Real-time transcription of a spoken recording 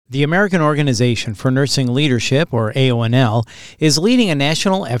The American Organization for Nursing Leadership, or AONL, is leading a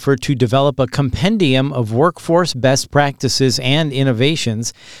national effort to develop a compendium of workforce best practices and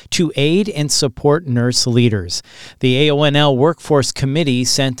innovations to aid and support nurse leaders. The AONL Workforce Committee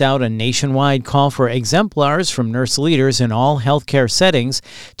sent out a nationwide call for exemplars from nurse leaders in all healthcare settings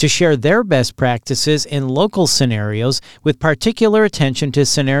to share their best practices in local scenarios, with particular attention to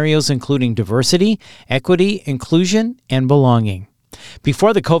scenarios including diversity, equity, inclusion, and belonging.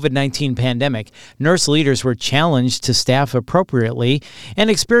 Before the COVID-19 pandemic, nurse leaders were challenged to staff appropriately and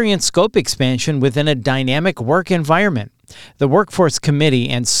experience scope expansion within a dynamic work environment. The Workforce Committee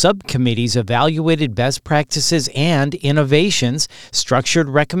and subcommittees evaluated best practices and innovations, structured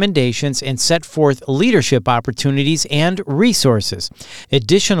recommendations, and set forth leadership opportunities and resources.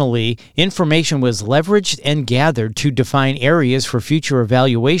 Additionally, information was leveraged and gathered to define areas for future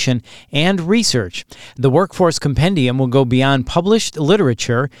evaluation and research. The Workforce Compendium will go beyond published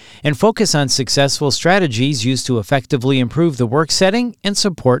literature and focus on successful strategies used to effectively improve the work setting and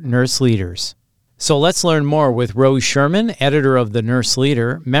support nurse leaders. So let's learn more with Rose Sherman, editor of The Nurse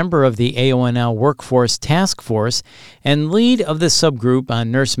Leader, member of the AONL Workforce Task Force, and lead of the subgroup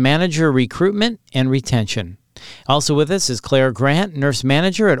on nurse manager recruitment and retention. Also with us is Claire Grant, nurse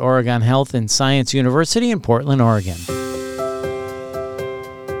manager at Oregon Health and Science University in Portland, Oregon.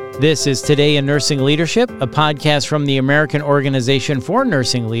 This is Today in Nursing Leadership, a podcast from the American Organization for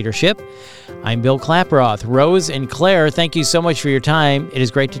Nursing Leadership. I'm Bill Klaproth. Rose and Claire, thank you so much for your time. It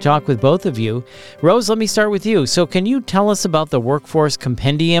is great to talk with both of you. Rose, let me start with you. So can you tell us about the Workforce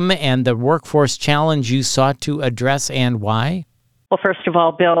Compendium and the workforce challenge you sought to address and why? Well, first of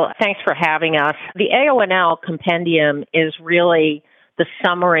all, Bill, thanks for having us. The AONL Compendium is really the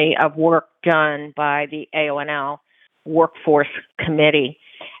summary of work done by the AONL Workforce Committee.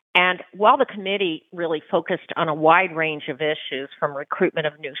 And while the committee really focused on a wide range of issues, from recruitment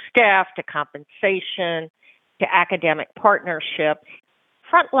of new staff to compensation to academic partnerships,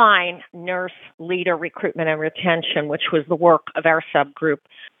 Frontline nurse leader recruitment and retention, which was the work of our subgroup,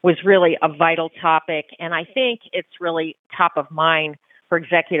 was really a vital topic. And I think it's really top of mind for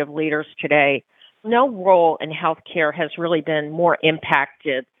executive leaders today. No role in healthcare has really been more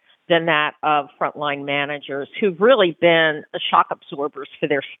impacted than that of frontline managers, who've really been the shock absorbers for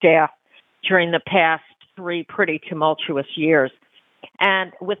their staff during the past 3 pretty tumultuous years.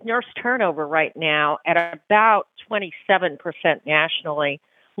 And with nurse turnover right now at about 27% nationally,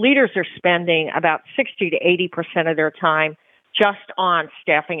 leaders are spending about 60 to 80% of their time just on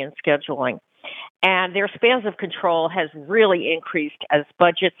staffing and scheduling. And their spans of control has really increased as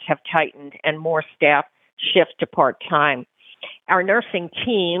budgets have tightened and more staff shift to part-time. Our nursing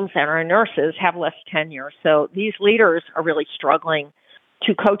teams and our nurses have less tenure, so these leaders are really struggling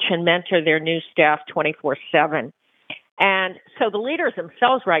to coach and mentor their new staff 24/7. And so the leaders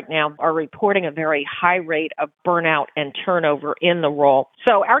themselves right now are reporting a very high rate of burnout and turnover in the role.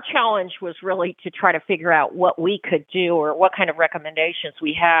 So our challenge was really to try to figure out what we could do or what kind of recommendations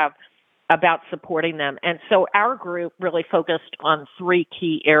we have about supporting them. And so our group really focused on 3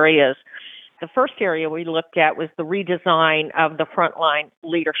 key areas. The first area we looked at was the redesign of the frontline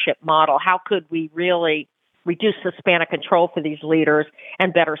leadership model. How could we really reduce the span of control for these leaders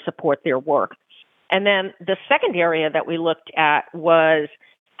and better support their work? And then the second area that we looked at was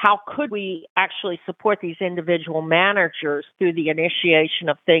how could we actually support these individual managers through the initiation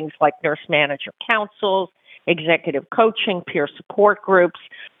of things like nurse manager councils, executive coaching, peer support groups,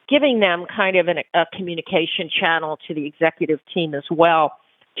 giving them kind of a communication channel to the executive team as well,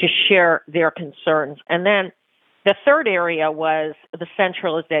 to share their concerns. And then the third area was the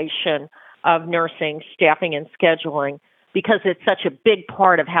centralization of nursing, staffing, and scheduling, because it's such a big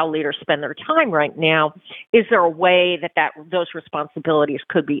part of how leaders spend their time right now. Is there a way that those responsibilities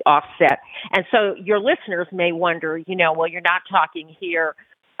could be offset? And so your listeners may wonder, well, you're not talking here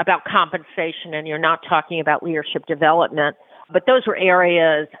about compensation and you're not talking about leadership development. But those were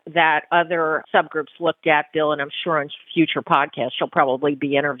areas that other subgroups looked at, Bill, and I'm sure on future podcasts you'll probably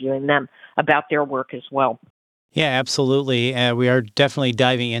be interviewing them about their work as well. Yeah, absolutely. We are definitely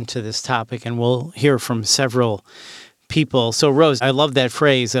diving into this topic, and we'll hear from several people. So, Rose, I love that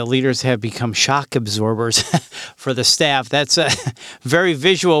phrase, leaders have become shock absorbers for the staff. That's a very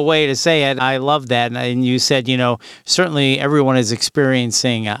visual way to say it. I love that. And you said, certainly everyone is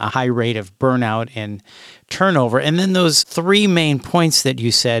experiencing a high rate of burnout and turnover. And then those three main points that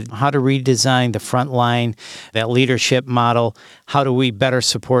you said, how to redesign the front line, that leadership model, how do we better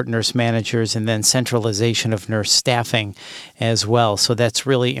support nurse managers, and then centralization of nurse staffing as well. So that's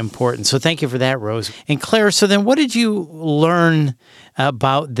really important. So thank you for that, Rose. And Claire, so then what did you learn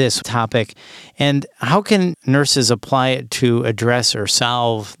about this topic, and how can nurses apply it to address or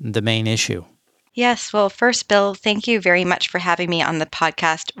solve the main issue? Yes. Well, first, Bill, thank you very much for having me on the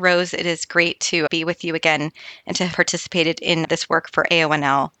podcast. Rose, it is great to be with you again and to have participated in this work for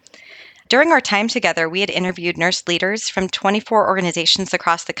AONL. During our time together, we had interviewed nurse leaders from 24 organizations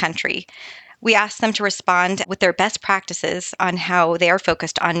across the country. We asked them to respond with their best practices on how they are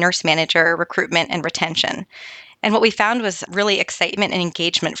focused on nurse manager recruitment and retention. And what we found was really excitement and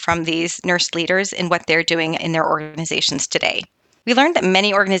engagement from these nurse leaders in what they're doing in their organizations today. We learned that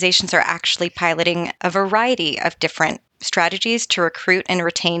many organizations are actually piloting a variety of different strategies to recruit and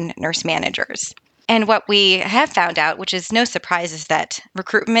retain nurse managers. And what we have found out, which is no surprise, is that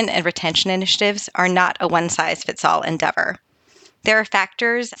recruitment and retention initiatives are not a one-size-fits-all endeavor. There are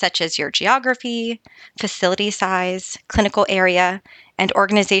factors such as your geography, facility size, clinical area, and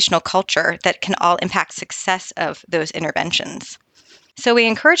organizational culture that can all impact success of those interventions. So we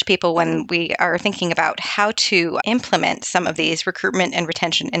encourage people when we are thinking about how to implement some of these recruitment and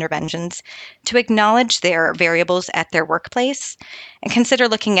retention interventions to acknowledge their variables at their workplace and consider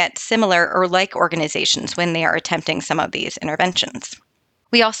looking at similar or like organizations when they are attempting some of these interventions.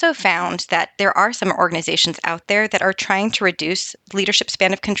 We also found that there are some organizations out there that are trying to reduce leadership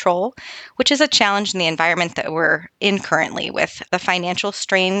span of control, which is a challenge in the environment that we're in currently with the financial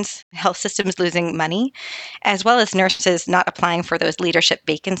strains, health systems losing money, as well as nurses not applying for those leadership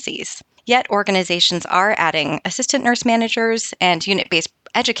vacancies. Yet organizations are adding assistant nurse managers and unit-based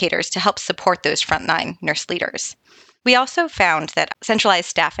educators to help support those frontline nurse leaders. We also found that centralized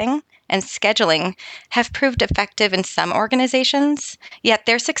staffing and scheduling have proved effective in some organizations, yet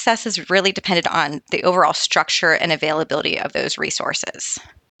their success is really dependent on the overall structure and availability of those resources.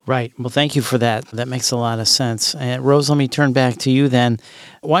 Right. Well, thank you for that. That makes a lot of sense. Rose, let me turn back to you then.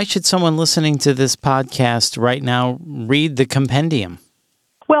 Why should someone listening to this podcast right now read the compendium?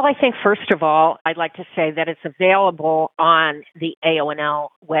 Well, I think, first of all, I'd like to say that it's available on the AONL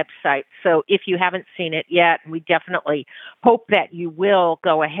website. So if you haven't seen it yet, we definitely hope that you will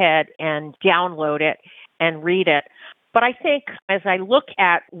go ahead and download it and read it. But I think as I look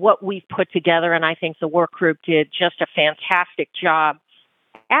at what we've put together, and I think the work group did just a fantastic job,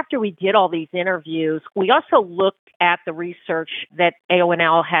 after we did all these interviews, we also looked at the research that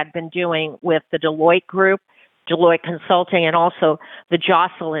AONL had been doing with the Deloitte Group, Deloitte Consulting, and also the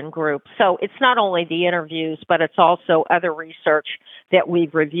Jocelyn Group. So it's not only the interviews, but it's also other research that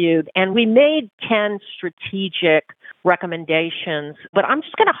we've reviewed. And we made 10 strategic recommendations, but I'm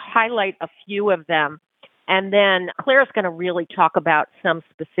just going to highlight a few of them. And then Claire's going to really talk about some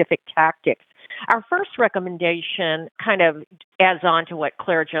specific tactics. Our first recommendation kind of adds on to what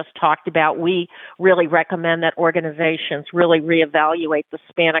Claire just talked about. We really recommend that organizations really reevaluate the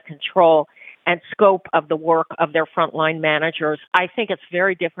span of control and scope of the work of their frontline managers. I think it's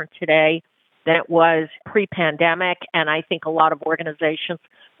very different today than it was pre-pandemic, and I think a lot of organizations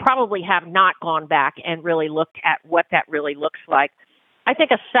probably have not gone back and really looked at what that really looks like. I think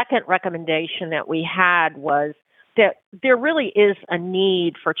a second recommendation that we had was that there really is a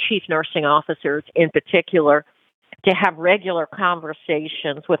need for chief nursing officers in particular to have regular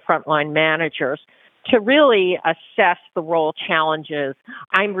conversations with frontline managers to really assess the role challenges.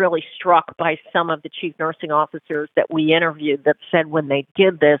 I'm really struck by some of the chief nursing officers that we interviewed that said when they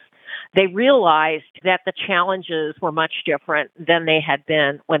did this, they realized that the challenges were much different than they had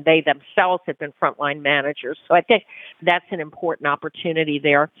been when they themselves had been frontline managers. So I think that's an important opportunity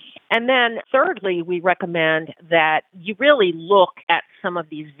there. And then thirdly, we recommend that you really look at some of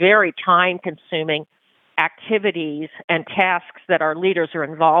these very time-consuming activities and tasks that our leaders are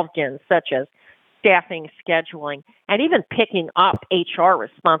involved in, such as staffing, scheduling, and even picking up HR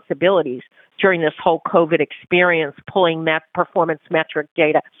responsibilities during this whole COVID experience, pulling performance metric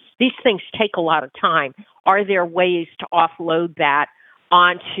data. These things take a lot of time. Are there ways to offload that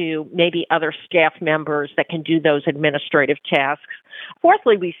onto maybe other staff members that can do those administrative tasks?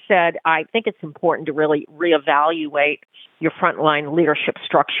 Fourthly, we said, I think it's important to really reevaluate your frontline leadership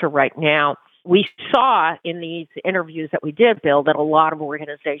structure right now. We saw in these interviews that we did, Bill, that a lot of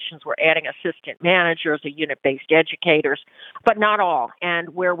organizations were adding assistant managers or unit-based educators, but not all.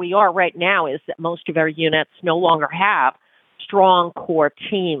 And where we are right now is that most of our units no longer have strong core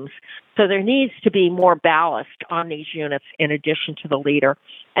teams. So there needs to be more ballast on these units in addition to the leader.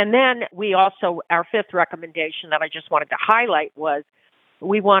 And then we also, our fifth recommendation that I just wanted to highlight was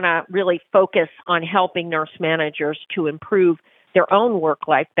we want to really focus on helping nurse managers to improve their own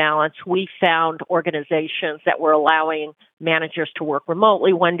work-life balance. We found organizations that were allowing managers to work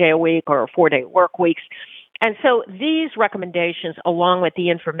remotely 1 day a week or 4-day work weeks. And so these recommendations, along with the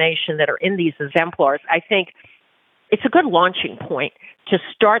information that are in these exemplars, I think it's a good launching point to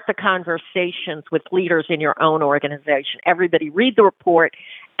start the conversations with leaders in your own organization. Everybody read the report,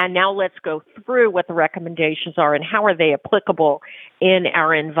 and now let's go through what the recommendations are and how are they applicable in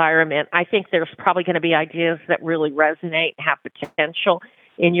our environment. I think there's probably going to be ideas that really resonate and have potential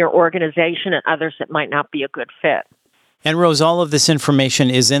in your organization and others that might not be a good fit. And Rose, all of this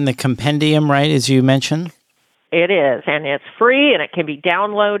information is in the compendium, right, as you mentioned? It is, and it's free, and it can be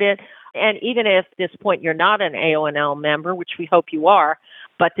downloaded. And even if at this point you're not an AONL member, which we hope you are,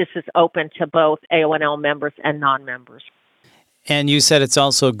 but this is open to both AONL members and non-members. And you said it's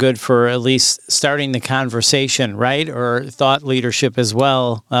also good for at least starting the conversation, right? Or thought leadership as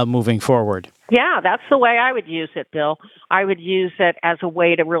well moving forward. Yeah, that's the way I would use it, Bill. I would use it as a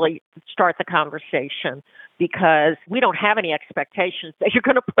way to really start the conversation because we don't have any expectations that you're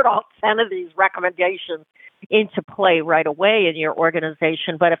going to put all 10 of these recommendations into play right away in your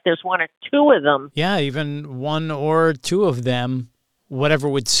organization. But if there's one or two of them. Yeah, even one or two of them, whatever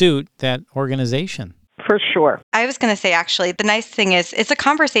would suit that organization. For sure. I was going to say, actually, the nice thing is it's a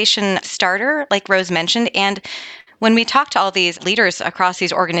conversation starter, like Rose mentioned. And when we talked to all these leaders across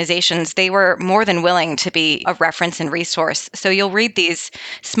these organizations, they were more than willing to be a reference and resource. So you'll read these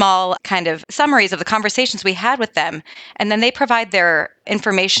small kind of summaries of the conversations we had with them, and then they provide their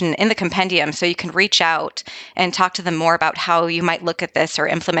information in the compendium so you can reach out and talk to them more about how you might look at this or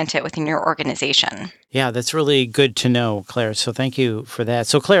implement it within your organization. Yeah, that's really good to know, Claire. So thank you for that.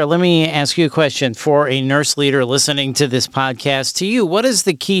 So Claire, let me ask you a question for a nurse leader listening to this podcast. To you, what is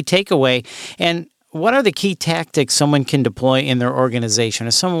the key takeaway and what are the key tactics someone can deploy in their organization?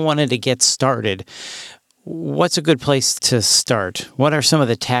 If someone wanted to get started, what's a good place to start? What are some of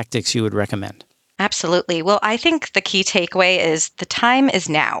the tactics you would recommend? Absolutely. Well, I think the key takeaway is the time is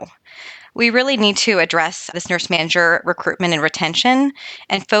now. We really need to address this nurse manager recruitment and retention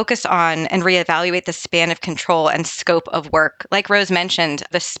and focus on and reevaluate the span of control and scope of work. Like Rose mentioned,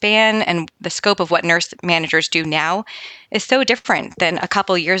 the span and the scope of what nurse managers do now is so different than a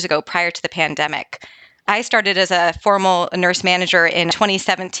couple years ago prior to the pandemic. I started as a formal nurse manager in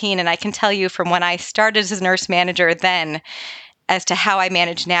 2017, and I can tell you from when I started as a nurse manager then, as to how I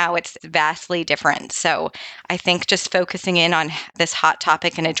manage now, it's vastly different. So I think just focusing in on this hot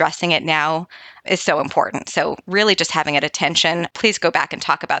topic and addressing it now is so important. So really just having it attention. Please go back and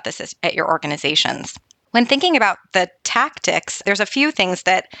talk about this at your organizations. When thinking about the tactics, there's a few things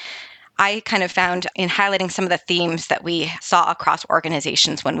that I kind of found in highlighting some of the themes that we saw across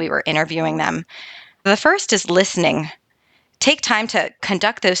organizations when we were interviewing them. The first is listening. Take time to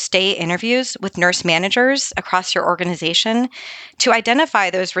conduct those stay interviews with nurse managers across your organization to identify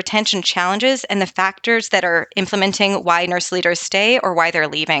those retention challenges and the factors that are implementing why nurse leaders stay or why they're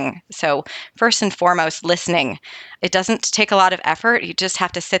leaving. So first and foremost, listening. It doesn't take a lot of effort. You just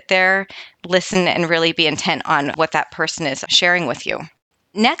have to sit there, listen, and really be intent on what that person is sharing with you.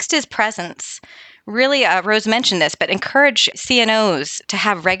 Next is presence. Really, Rose mentioned this, but encourage CNOs to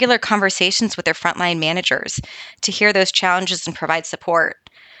have regular conversations with their frontline managers to hear those challenges and provide support.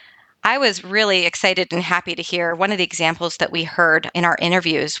 I was really excited and happy to hear one of the examples that we heard in our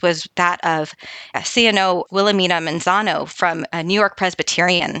interviews was that of CNO Wilhelmina Manzano from New York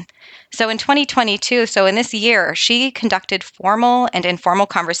Presbyterian. So in 2022, so in this year, she conducted formal and informal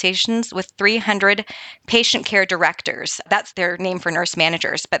conversations with 300 patient care directors. That's their name for nurse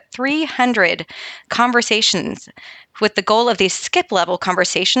managers, but 300 conversations with the goal of these skip-level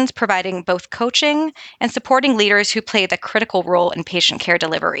conversations providing both coaching and supporting leaders who play the critical role in patient care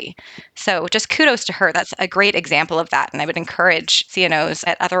delivery. So just kudos to her. That's a great example of that, and I would encourage CNOs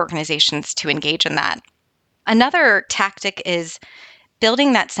at other organizations to engage in that. Another tactic is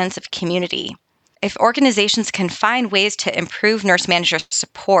building that sense of community. If organizations can find ways to improve nurse manager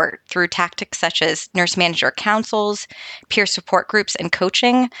support through tactics such as nurse manager councils, peer support groups, and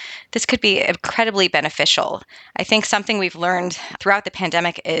coaching, this could be incredibly beneficial. I think something we've learned throughout the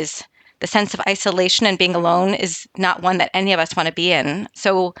pandemic is the sense of isolation and being alone is not one that any of us want to be in.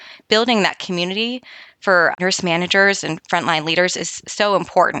 So building that community for nurse managers and frontline leaders is so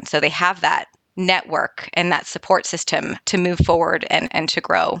important. So they have that network and that support system to move forward and to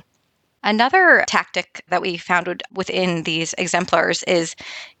grow. Another tactic that we found within these exemplars is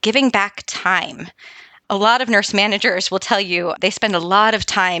giving back time. A lot of nurse managers will tell you they spend a lot of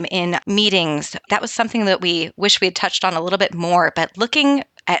time in meetings. That was something that we wish we had touched on a little bit more, but looking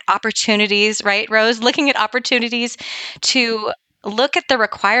at opportunities, right, Rose? Looking at opportunities to look at the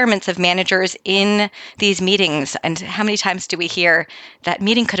requirements of managers in these meetings. And how many times do we hear that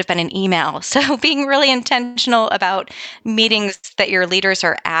meeting could have been an email? So being really intentional about meetings that your leaders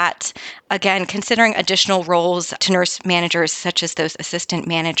are at. Again, considering additional roles to nurse managers, such as those assistant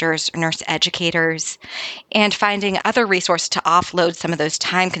managers, nurse educators, and finding other resources to offload some of those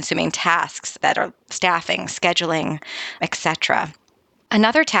time-consuming tasks that are staffing, scheduling, etc.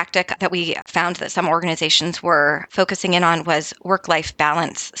 Another tactic that we found that some organizations were focusing in on was work-life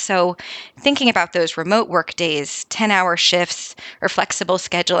balance. So thinking about those remote work days, 10-hour shifts, or flexible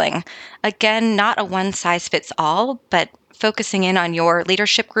scheduling. Again, not a one-size-fits-all, but focusing in on your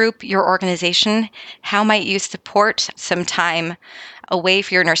leadership group, your organization. How might you support some time away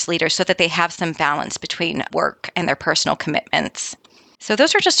for your nurse leaders so that they have some balance between work and their personal commitments? So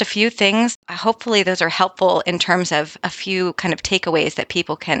those are just a few things. Hopefully those are helpful in terms of a few kind of takeaways that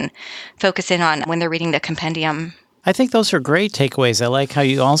people can focus in on when they're reading the compendium. I think those are great takeaways. I like how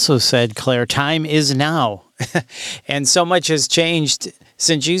you also said, Claire, time is now. And so much has changed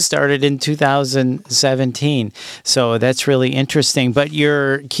since you started in 2017. So that's really interesting. But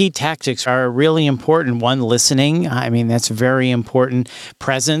your key tactics are really important. One, listening. I mean, that's very important.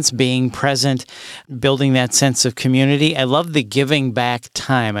 Presence, being present, building that sense of community. I love the giving back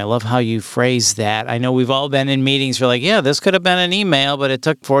time. I love how you phrase that. I know we've all been in meetings where like, yeah, this could have been an email, but it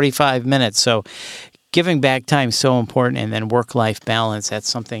took 45 minutes. So giving back time is so important, and then work-life balance, that's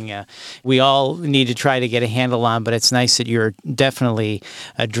something we all need to try to get a handle on, but it's nice that you're definitely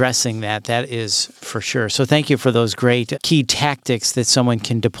addressing that. That is for sure. So thank you for those great key tactics that someone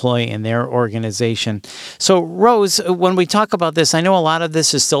can deploy in their organization. So Rose, when we talk about this, I know a lot of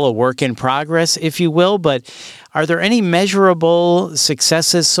this is still a work in progress, if you will, but are there any measurable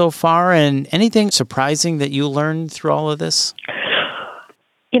successes so far and anything surprising that you learned through all of this?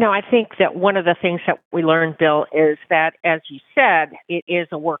 I think that one of the things that we learned, Bill, is that, as you said, it is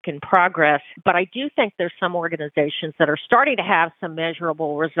a work in progress. But I do think there's some organizations that are starting to have some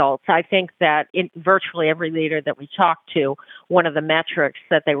measurable results. I think that in virtually every leader that we talked to, one of the metrics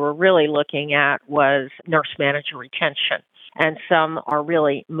that they were really looking at was nurse manager retention. And some are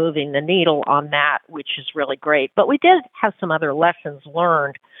really moving the needle on that, which is really great. But we did have some other lessons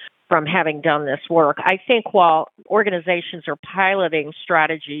learned from having done this work. I think while organizations are piloting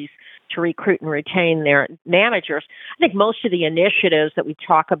strategies to recruit and retain their managers, I think most of the initiatives that we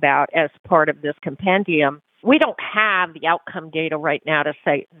talk about as part of this compendium, we don't have the outcome data right now to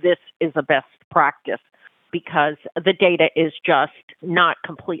say this is a best practice because the data is just not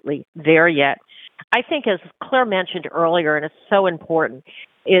completely there yet. I think, as Claire mentioned earlier, and it's so important,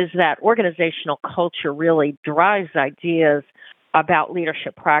 is that organizational culture really drives ideas about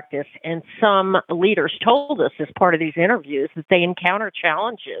leadership practice. And some leaders told us as part of these interviews that they encounter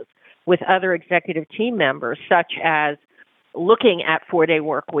challenges with other executive team members, such as looking at 4-day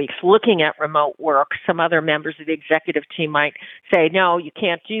work weeks, looking at remote work. Some other members of the executive team might say, no, you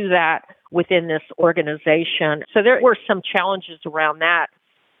can't do that within this organization. So there were some challenges around that.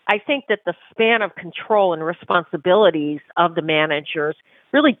 I think that the span of control and responsibilities of the managers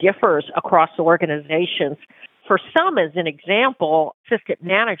really differs across organizations. For some, as an example, assistant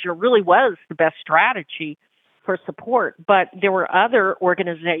manager really was the best strategy for support, but there were other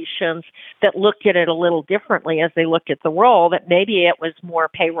organizations that looked at it a little differently as they looked at the role, that maybe it was more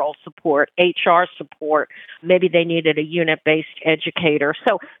payroll support, HR support, maybe they needed a unit-based educator.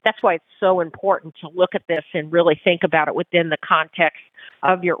 So that's why it's so important to look at this and really think about it within the context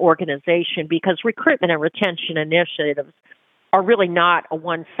of your organization, because recruitment and retention initiatives are really not a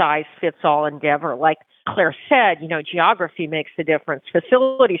one-size-fits-all endeavor. Like Claire said, geography makes a difference,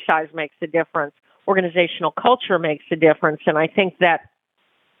 facility size makes a difference, organizational culture makes a difference. And I think that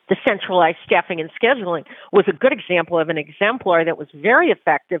the centralized staffing and scheduling was a good example of an exemplar that was very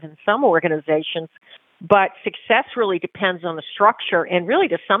effective in some organizations, but success really depends on the structure and really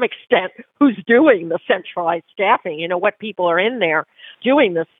to some extent who's doing the centralized staffing, what people are in there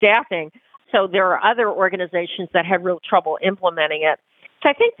doing the staffing. So there are other organizations that had real trouble implementing it. So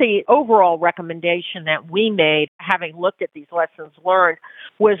I think the overall recommendation that we made, having looked at these lessons learned,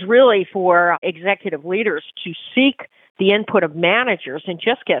 was really for executive leaders to seek the input of managers and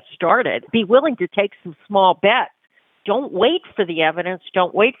just get started. Be willing to take some small bets. Don't wait for the evidence.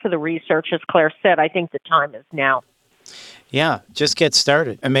 Don't wait for the research. As Claire said, I think the time is now. Yeah, just get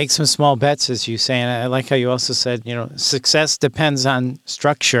started and make some small bets, as you say. And I like how you also said, success depends on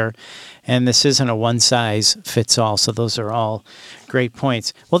structure, and this isn't a one-size-fits-all. So those are all great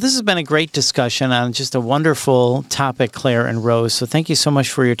points. Well, this has been a great discussion on just a wonderful topic, Claire and Rose. So thank you so much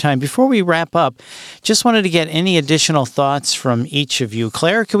for your time. Before we wrap up, just wanted to get any additional thoughts from each of you.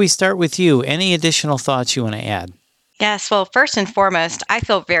 Claire, could we start with you? Any additional thoughts you want to add? Yes, well, first and foremost, I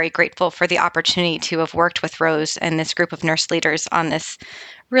feel very grateful for the opportunity to have worked with Rose and this group of nurse leaders on this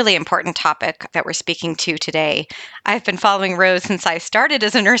really important topic that we're speaking to today. I've been following Rose since I started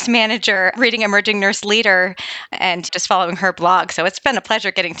as a nurse manager, reading Emerging Nurse Leader, and just following her blog. So it's been a pleasure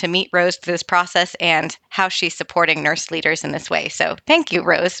getting to meet Rose through this process and how she's supporting nurse leaders in this way. So thank you,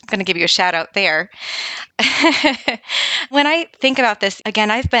 Rose. I'm going to give you a shout out there. When I think about this,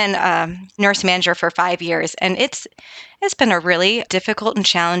 again, I've been a nurse manager for 5 years, and it's been a really difficult and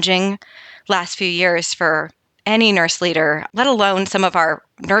challenging last few years for any nurse leader, let alone some of our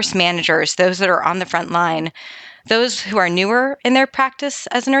nurse managers, those that are on the front line, those who are newer in their practice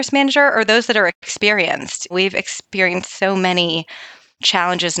as a nurse manager, or those that are experienced. We've experienced so many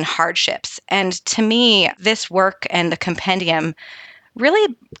challenges and hardships. And to me, this work and the compendium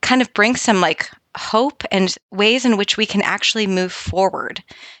really kind of brings some hope and ways in which we can actually move forward.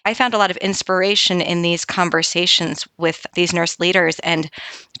 I found a lot of inspiration in these conversations with these nurse leaders. And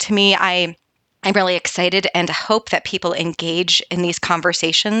to me, I'm really excited and hope that people engage in these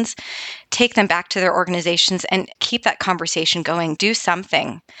conversations, take them back to their organizations and keep that conversation going. Do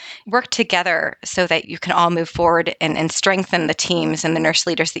something. Work together so that you can all move forward and strengthen the teams and the nurse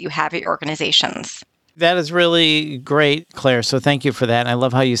leaders that you have at your organizations. That is really great, Claire. So thank you for that. And I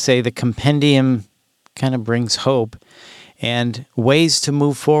love how you say the compendium kind of brings hope and ways to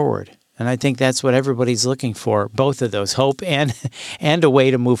move forward. And I think that's what everybody's looking for, both of those, hope and a way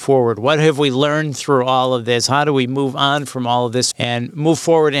to move forward. What have we learned through all of this? How do we move on from all of this and move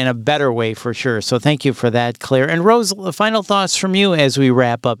forward in a better way for sure? So thank you for that, Claire. And Rose, final thoughts from you as we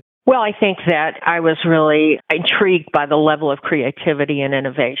wrap up. Well, I think that I was really intrigued by the level of creativity and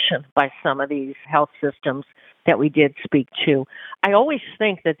innovation by some of these health systems that we did speak to. I always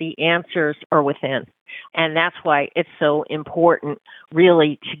think that the answers are within. And that's why it's so important,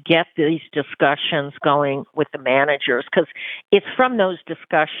 really, to get these discussions going with the managers, because it's from those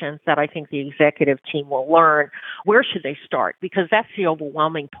discussions that I think the executive team will learn where should they start, because that's the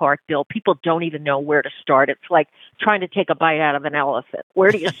overwhelming part, Bill. People don't even know where to start. It's like trying to take a bite out of an elephant.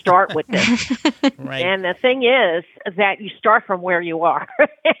 Where do you start with this? Right. And the thing is that you start from where you are,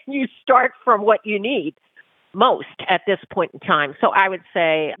 and you start from what you need most at this point in time. So I would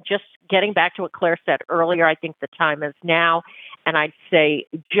say, just getting back to what Claire said earlier, I think the time is now. And I'd say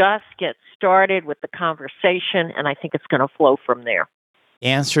just get started with the conversation, and I think it's going to flow from there.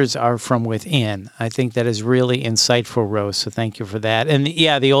 Answers are from within. I think that is really insightful, Rose. So thank you for that. And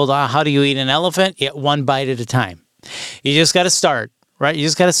yeah, the old, how do you eat an elephant? One bite at a time. You just got to start. Right, you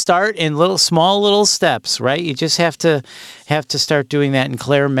just got to start in small little steps, right? You just have to start doing that, and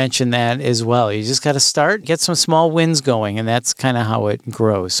Claire mentioned that as well. You just got to start, get some small wins going, and that's kind of how it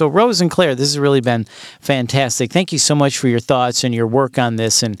grows. So Rose and Claire, this has really been fantastic. Thank you so much for your thoughts and your work on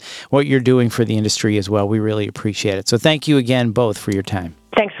this and what you're doing for the industry as well. We really appreciate it. So thank you again both for your time.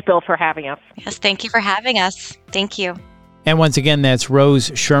 Thanks, Bill, for having us. Yes, thank you for having us. Thank you. And once again, that's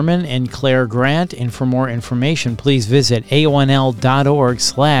Rose Sherman and Claire Grant. And for more information, please visit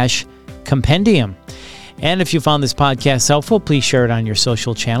aonl.org/compendium. And if you found this podcast helpful, please share it on your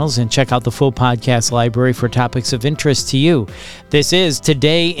social channels and check out the full podcast library for topics of interest to you. This is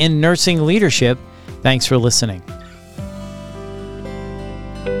Today in Nursing Leadership. Thanks for listening.